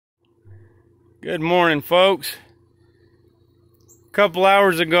Good morning, folks. A couple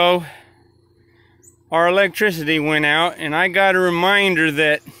hours ago, our electricity went out, and I got a reminder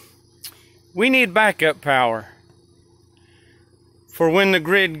that we need backup power for when the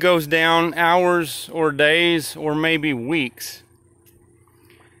grid goes down hours or days or maybe weeks.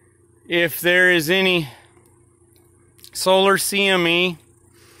 If there is any solar CME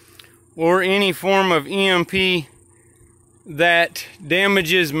or any form of EMP that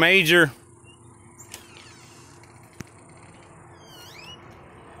damages major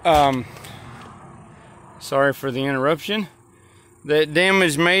sorry for the interruption, that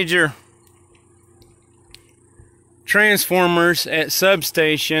damage major transformers at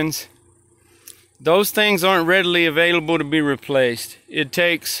substations, those things aren't readily available to be replaced. It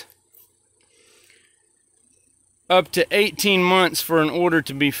takes up to 18 months for an order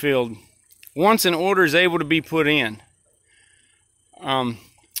to be filled. Once an order is able to be put in, I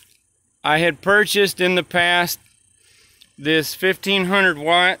had purchased in the past this 1500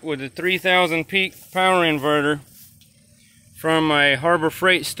 watt with a 3000 peak power inverter from a Harbor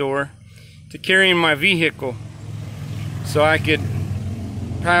Freight store to carry in my vehicle so I could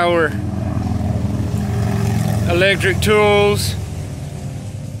power electric tools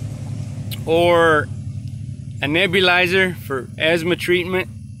or a nebulizer for asthma treatment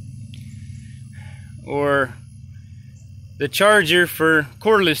or the charger for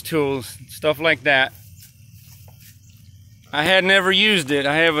cordless tools, stuff like that. I had never used it.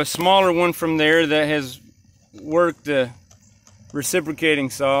 I have a smaller one from there that has worked the reciprocating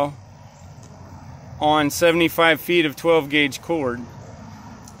saw on 75 feet of 12 gauge cord.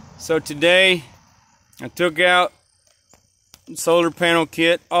 So today I took out solar panel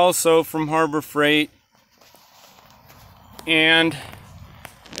kit, also from Harbor Freight, and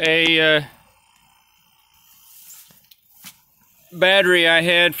a battery I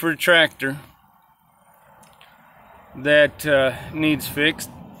had for a tractor that needs fixed.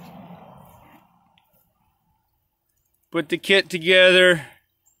 Put the kit together,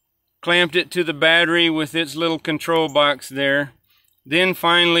 clamped it to the battery with its little control box there, then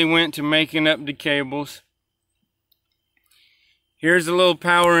finally went to making up the cables. Here's a little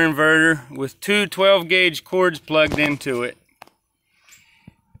power inverter with two 12 gauge cords plugged into it.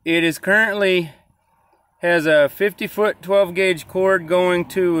 It is currently has a 50-foot 12 gauge cord going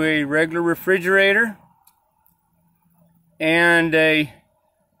to a regular refrigerator and a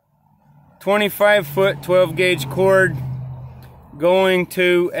 25-foot 12 gauge cord going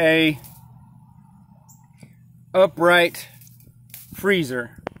to a upright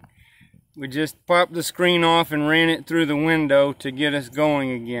freezer. We just popped the screen off and ran it through the window to get us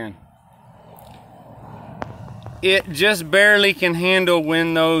going again. It just barely can handle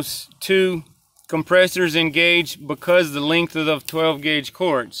when those two compressors engage because of the length of the 12 gauge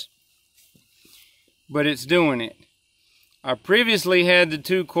cords, but it's doing it. I previously had the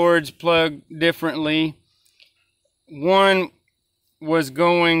two cords plugged differently. One was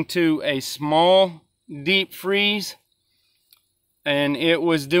going to a small deep freeze, and it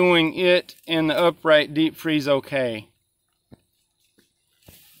was doing it in the upright deep freeze okay.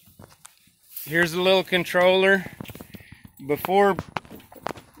 Here's a little controller. Before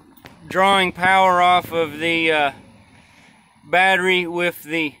drawing power off of the battery with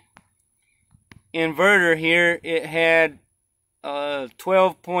the inverter here, it had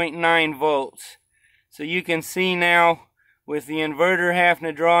 12.9 volts. So you can see now with the inverter having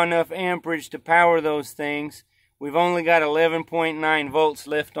to draw enough amperage to power those things, we've only got 11.9 volts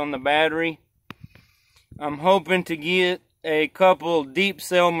left on the battery. I'm hoping to get a couple deep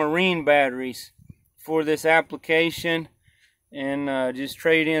cell marine batteries for this application and just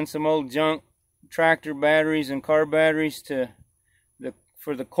trade in some old junk tractor batteries and car batteries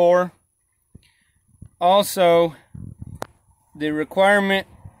for the core. Also, the requirement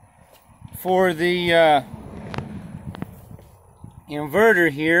for the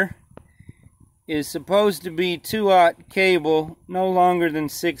inverter here is supposed to be 2-aught cable, no longer than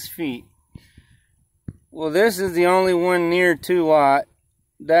 6 feet. Well, this is the only one near 2-aught.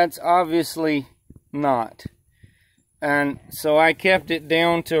 That's obviously not. And so I kept it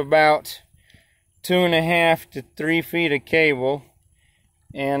down to about 2.5 to 3 feet of cable.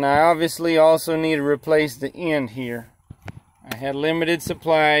 And I obviously also need to replace the end here. I had limited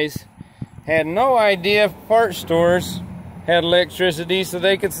supplies. Had no idea if part stores had electricity so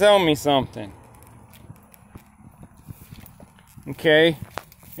they could sell me something. Okay.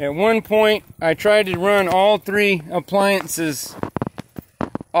 At one point, I tried to run all three appliances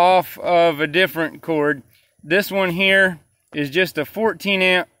off of a different cord. This one here is just a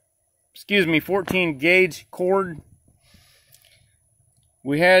 14 gauge cord.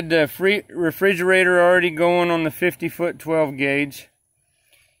 We had the refrigerator already going on the 50-foot 12 gauge.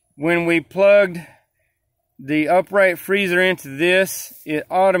 When we plugged the upright freezer into this, it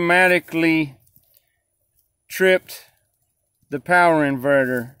automatically tripped the power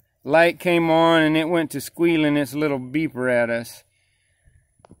inverter. Light came on and it went to squealing its little beeper at us.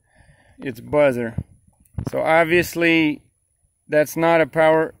 Its buzzer. So obviously that's not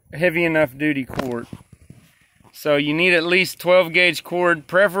a heavy enough duty cord. So you need at least 12 gauge cord,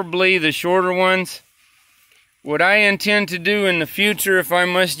 preferably the shorter ones. What I intend to do in the future, if I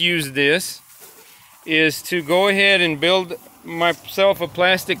must use this, is to go ahead and build myself a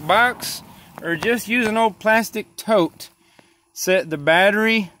plastic box, or just use an old plastic tote. Set the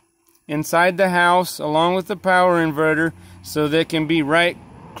battery inside the house along with the power inverter so they can be right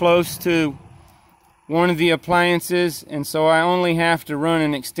close to one of the appliances, and so I only have to run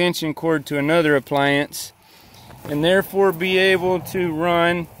an extension cord to another appliance, and therefore be able to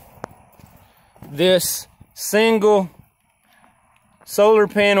run this single solar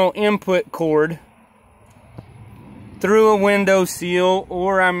panel input cord through a window seal,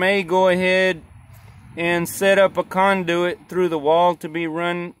 or I may go ahead and set up a conduit through the wall to be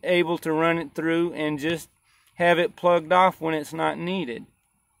able to run it through and just have it plugged off when it's not needed.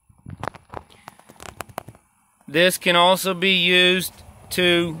 This can also be used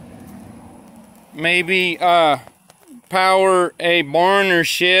to maybe power a barn or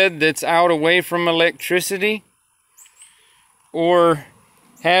shed that's out away from electricity, or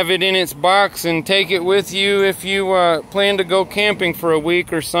have it in its box and take it with you if you plan to go camping for a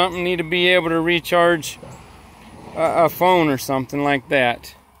week or something, need to be able to recharge a phone or something like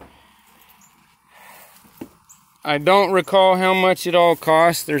that. I don't recall how much it all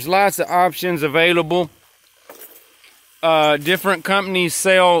costs. There's lots of options available. Different companies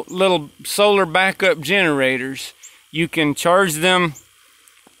sell little solar backup generators. You can charge them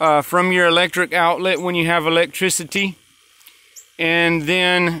from your electric outlet when you have electricity, and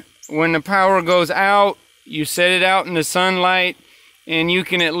then when the power goes out, you set it out in the sunlight, and you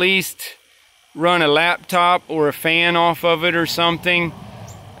can at least run a laptop or a fan off of it or something,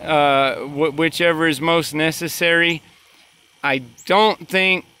 whichever is most necessary. I don't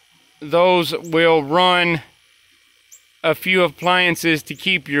think those will run a few appliances to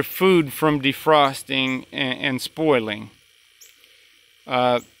keep your food from defrosting and spoiling.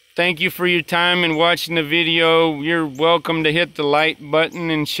 Thank you for your time and watching the video. You're welcome to hit the like button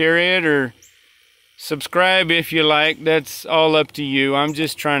and share it, or subscribe if you like. That's all up to you. I'm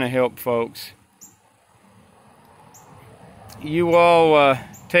just trying to help folks. You all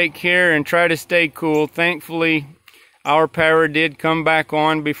take care and try to stay cool. Thankfully, our power did come back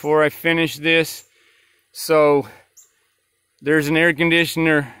on before I finished this, so there's an air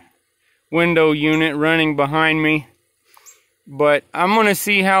conditioner window unit running behind me. But I'm going to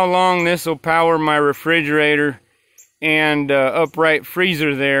see how long this will power my refrigerator and upright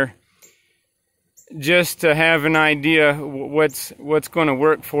freezer there, just to have an idea what's going to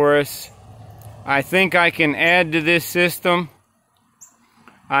work for us. I think I can add to this system.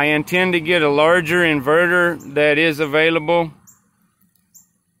 I intend to get a larger inverter that is available.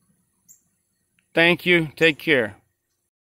 Thank you. Take care.